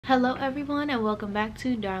Hello everyone and welcome back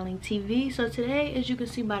to Darling TV. So today, as you can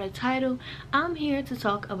see by the title, I'm here to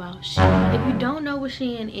talk about Shein. If you don't know what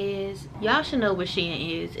Shein is, y'all should know what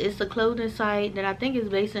Shein is. It's a clothing site that I think is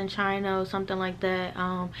based in China or something like that.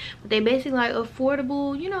 But they basically like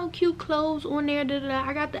affordable, you know, cute clothes on there.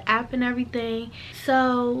 I got the app and everything.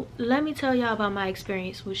 So let me tell y'all about my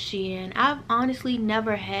experience with Shein. I've honestly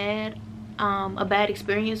never had a bad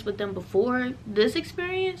experience with them before this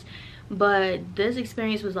experience, but this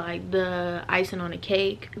experience was like the icing on the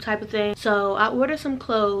cake type of thing. So I ordered some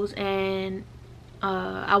clothes and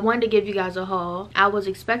I wanted to give you guys a haul. I was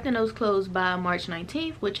expecting those clothes by March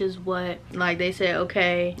 19th, which is what, like, they said,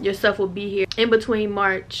 okay, your stuff will be here in between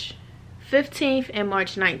March 15th and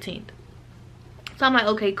March 19th. So I'm like,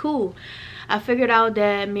 okay, cool. I figured out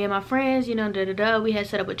that me and my friends, you know, we had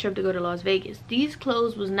set up a trip to go to Las Vegas. These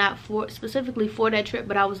clothes was not specifically for that trip,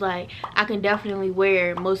 but I was like, I can definitely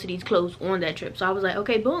wear most of these clothes on that trip. So I was like,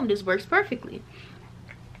 okay, boom, this works perfectly.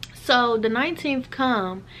 So the 19th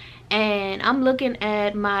come and I'm looking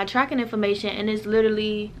at my tracking information and it's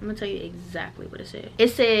literally, I'm gonna tell you exactly what it said. It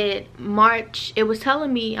said March, it was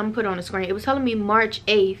telling me, I'm gonna put it on the screen, it was telling me March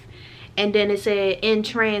 8th. And then it said, in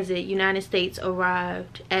transit, United States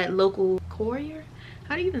arrived at local courier.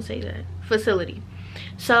 How do you even say that? Facility.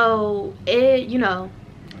 So it, you know,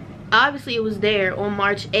 obviously it was there on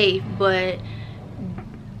March 8th, but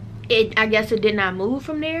I guess it did not move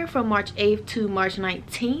from there from March 8th to March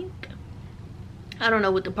 19th. I don't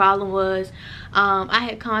know what the problem was. I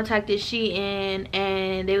had contacted Shein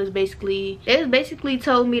and they basically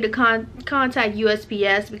told me to contact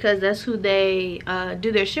USPS because that's who they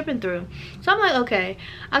do their shipping through. So I'm like, okay.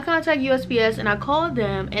 I contact USPS and I called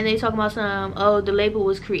them and they talk about oh, the label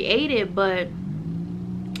was created, but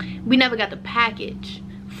we never got the package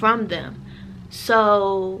from them.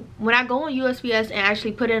 So when I go on USPS and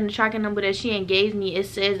actually put in the tracking number that Shein gave me, it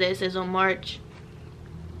says on March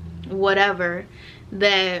whatever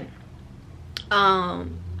that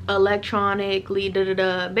electronically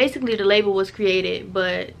basically the label was created,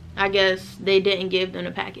 but I guess they didn't give them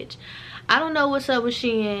the package. I don't know what's up with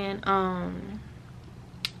Shein.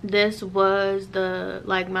 This was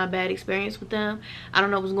my bad experience with them. I don't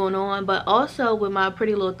know what's going on. But also with my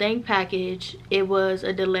Pretty Little Thing package, it was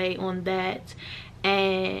a delay on that.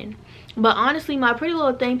 But honestly, my Pretty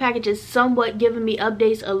Little Thing package is somewhat giving me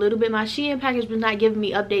updates a little bit. My Shein package was not giving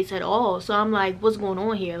me updates at all. So I'm like, what's going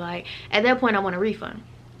on here? Like, at that point, I want a refund.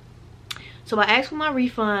 So I asked for my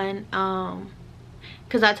refund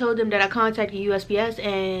because I told them that I contacted USPS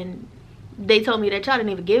and they told me that y'all didn't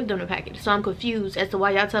even give them the package. So I'm confused as to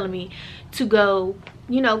why y'all telling me to go,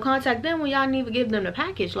 you know, contact them when y'all didn't even give them the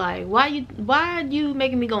package. Like, why are you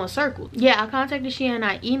making me go in circles? Yeah, I contacted Shein and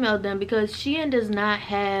I emailed them because Shein does not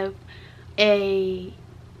have a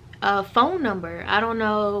phone number. I don't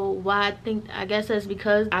know why. I guess that's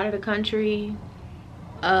because out of the country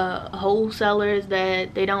wholesalers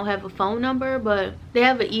that they don't have a phone number, but they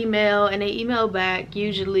have an email and they email back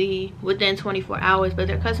usually within 24 hours, but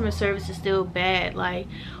their customer service is still bad. Like,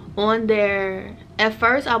 on their, at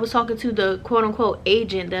first I was talking to the quote-unquote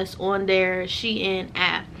agent that's on their Shein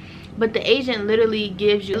app, but the agent literally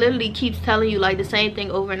keeps telling you like the same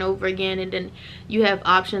thing over and over again, and then you have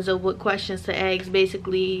options of what questions to ask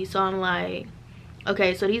basically. So I'm like,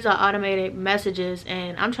 okay, so these are automated messages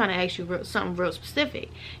and I'm trying to ask you something real specific.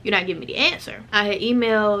 You're not giving me the answer. I had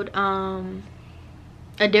emailed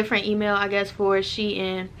a different email, I guess, for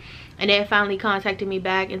Shein, and they had finally contacted me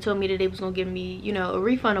back and told me that they was gonna give me, you know, a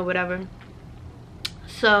refund or whatever.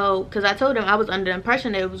 So, because I told them I was under the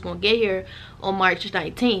impression that it was gonna get here on March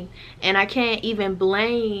 19th, and I can't even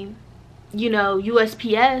blame, you know,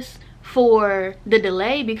 USPS for the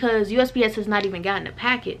delay because USPS has not even gotten a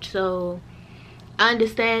package. So I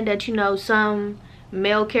understand that, you know, some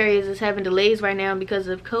mail carriers is having delays right now because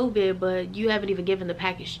of COVID, but you haven't even given the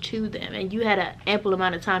package to them and you had an ample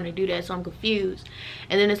amount of time to do that. So I'm confused.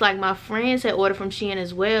 And then it's like my friends had ordered from Shein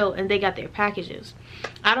as well and they got their packages.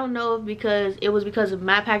 I don't know if it was because of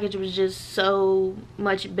my package was just so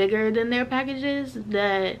much bigger than their packages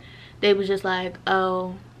that they was just like,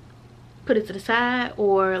 oh, put it to the side,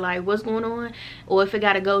 or like what's going on, or if it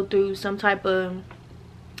got to go through some type of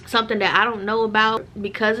something that I don't know about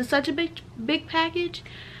because it's such a big package.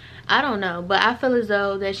 I don't know, but I feel as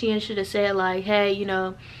though that Shein should have said like, hey, you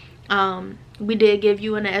know, we did give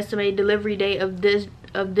you an estimated delivery date of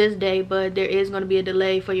this day, but there is going to be a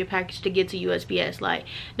delay for your package to get to USPS. Like,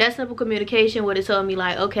 that simple communication would have told me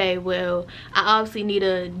like, okay, well, I obviously need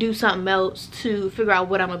to do something else to figure out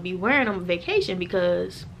what I'm gonna be wearing on vacation,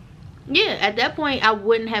 because yeah, at that point I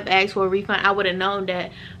wouldn't have asked for a refund. I would have known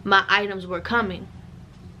that my items were coming.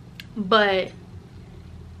 But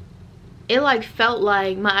it like felt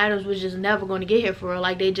like my items was just never going to get here for real.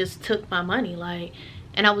 Like they just took my money, like,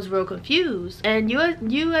 and I was real confused. And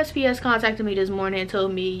USPS contacted me this morning and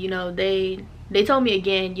told me, you know, they told me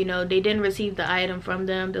again, you know, they didn't receive the item from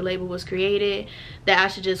them, the label was created, that I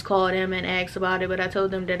should just call them and ask about it. But I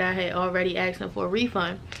told them that I had already asked them for a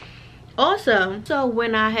refund. Also, so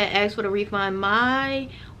when I had asked for the refund, my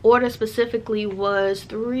order specifically was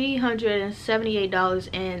 $378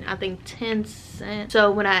 and I think 10 cents. So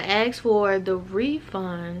when I asked for the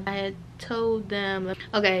refund, I had told them,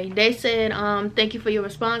 okay, they said, thank you for your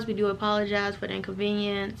response, we do apologize for the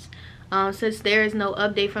inconvenience. Since there is no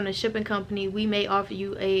update from the shipping company, we may offer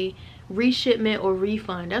you a reshipment or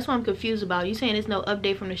refund. That's what I'm confused about. You saying there's no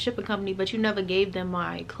update from the shipping company, but you never gave them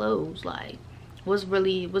my clothes. Like, what's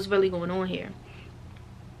really going on here?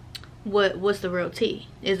 What's the real tea?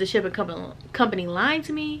 Is the shipping company lying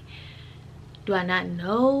to me? Do I not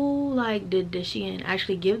know? Like, did Shein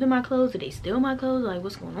actually give them my clothes? Did they steal my clothes? Like,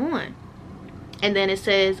 what's going on? And then it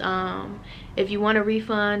says, if you want a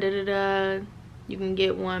refund, you can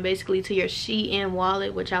get one basically to your Shein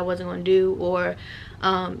wallet, which I wasn't going to do, or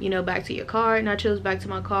you know, back to your card. And I chose back to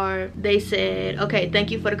my card. They said, okay, thank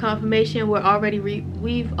you for the confirmation. We've already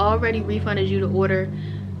refunded you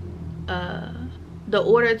the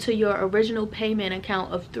order to your original payment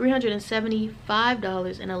account of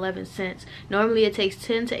 $375.11. Normally it takes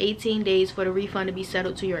 10 to 18 days for the refund to be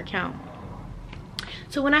settled to your account.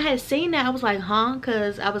 So when I had seen that, I was like, huh?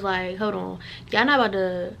 Because I was like, hold on, y'all not about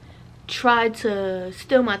to try to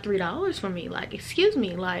steal my $3 from me? Like, excuse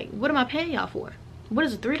me, like, what am I paying y'all for? What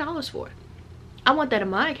is the $3 for? I want that in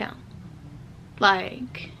my account.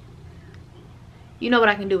 Like, you know what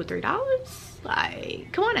I can do with $3?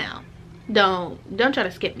 Like, come on now. Don't try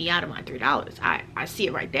to skip me out of my $3. I see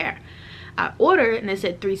it right there. I ordered and it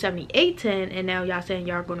said $378.10, and now y'all saying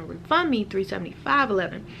y'all gonna refund me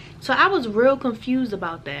 $375.11. So I was real confused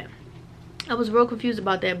about that.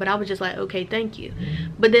 But I was just like, okay, thank you.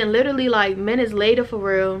 But then literally like minutes later, for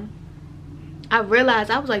real, I realized,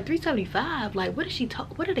 I was like, $375, like, what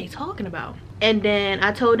are they talking about? And then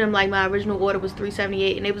I told them like my original order was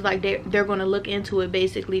 $378, and they was like, they're gonna look into it,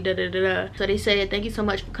 basically, So they said, thank you so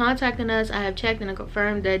much for contacting us. I have checked and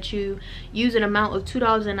confirmed that you use an amount of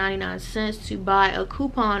 $2.99 to buy a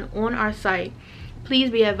coupon on our site. Please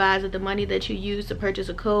be advised that the money that you use to purchase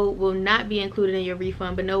a code will not be included in your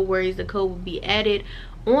refund, but no worries, the code will be added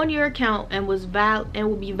on your account and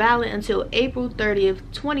will be valid until April 30th,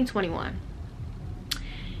 2021.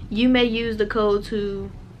 You may use the code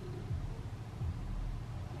to,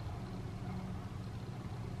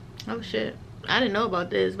 oh shit, I didn't know about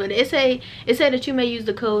this, but it said that you may use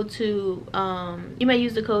the code to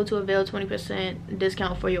avail 20%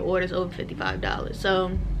 discount for your orders over $55.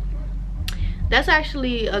 So that's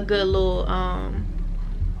actually a good little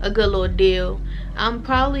deal. I'm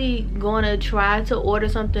probably gonna try to order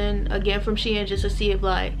something again from Shein just to see if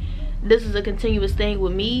like this is a continuous thing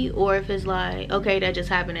with me, or if it's like, okay, that just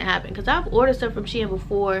happened, it happened. Because I've ordered stuff from Shein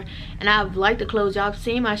before and I've liked the clothes. Y'all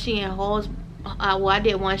seen my Shein hauls. Well, I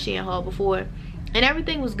did one Shein haul before and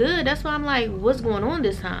everything was good. That's why I'm like, what's going on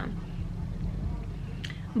this time?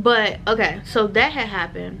 But okay, so that had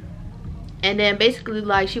happened. And then basically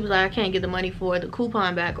like she was like, I can't get the money for the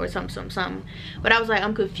coupon back or something. But I was like,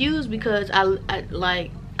 I'm confused because I don't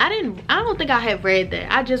think I had read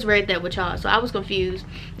that. I just read that with y'all, so I was confused.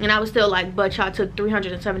 And I was still like, but y'all took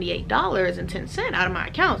 $378.10 out of my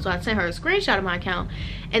account. So I sent her a screenshot of my account.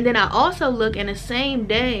 And then I also look, and the same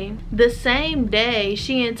day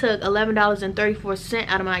Shein took $11.34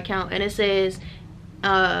 out of my account, and it says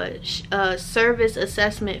service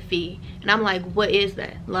assessment fee. And I'm like, what is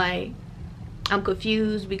that? Like, I'm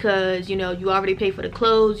confused because, you know, you already pay for the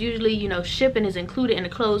clothes. Usually, you know, shipping is included in the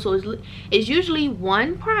clothes, so it's usually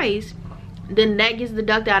one price, then that gets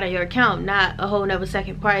deducted out of your account, not a whole nother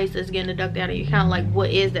second price that's getting deducted out of your account. Like,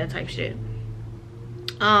 what is that type shit?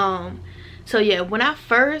 So yeah, when I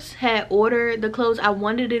first had ordered the clothes, I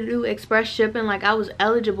wanted to do express shipping. Like, I was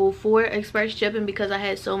eligible for express shipping because I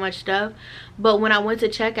had so much stuff. But when I went to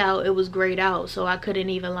checkout, it was grayed out, so I couldn't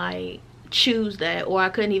even like choose that, or I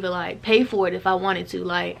couldn't even like pay for it if I wanted to.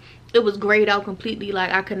 Like, it was grayed out completely.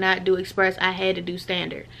 Like, I could not do express, I had to do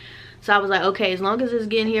standard. So I was like, okay, as long as it's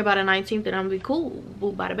getting here by the 19th, then I'm gonna be cool.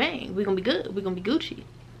 Boop, bada bang, we're gonna be good, we're gonna be Gucci.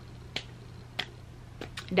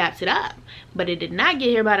 Daps it up. But it did not get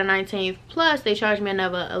here by the 19th. Plus they charged me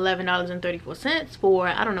another $11.34 for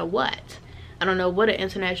I don't know what an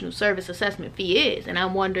international service assessment fee is, and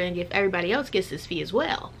I'm wondering if everybody else gets this fee as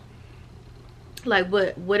well. Like,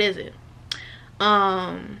 what is it?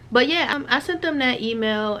 But yeah, I sent them that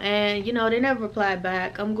email, and you know, they never replied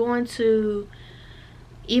back. I'm going to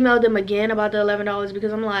emailed them again about the $11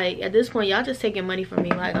 because I'm like, at this point y'all just taking money from me.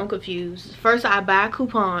 Like, I'm confused. First I buy a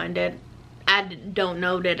coupon that I don't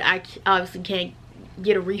know, that I obviously can't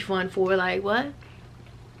get a refund for. Like, what?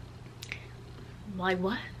 Like,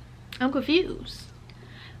 what? I'm confused.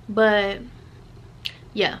 But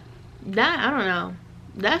yeah, that, I don't know,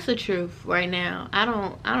 that's the truth right now. I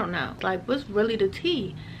don't know, like, what's really the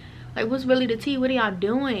tea? Like, what's really the tea? What are y'all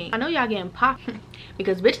doing? I know y'all getting popped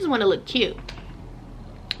because bitches want to look cute.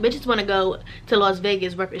 Bitches want to go to Las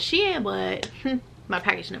Vegas repping Shein, but my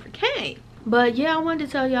package never came. But yeah, I wanted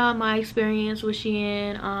to tell y'all my experience with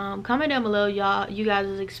Shein. Comment down below you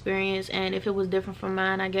guys' experience, and if it was different from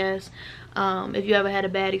mine, I guess. If you ever had a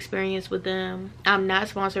bad experience with them. I'm not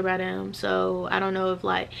sponsored by them, so I don't know if,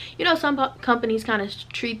 like, you know, some companies kind of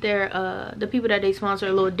treat their the people that they sponsor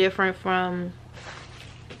a little different from,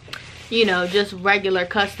 you know, just regular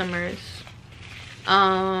customers.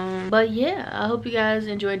 But yeah, I hope you guys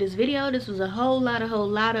enjoyed this video. This was a whole lot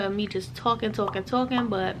of me just talking,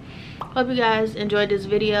 but hope you guys enjoyed this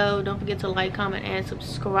video. Don't forget to like, comment, and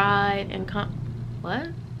subscribe, and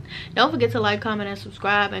don't forget to like, comment, and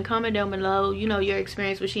subscribe, and comment down below, you know, your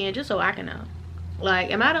experience with Shein, just so I can know.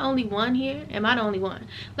 Like, am I the only one here? Am I the only one?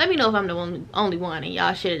 Let me know if I'm the only one and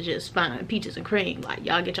y'all shit is just fine peaches and cream. Like,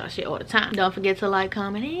 y'all get y'all shit all the time. Don't forget to like,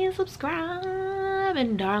 comment, and subscribe.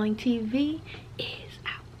 And Darling TV is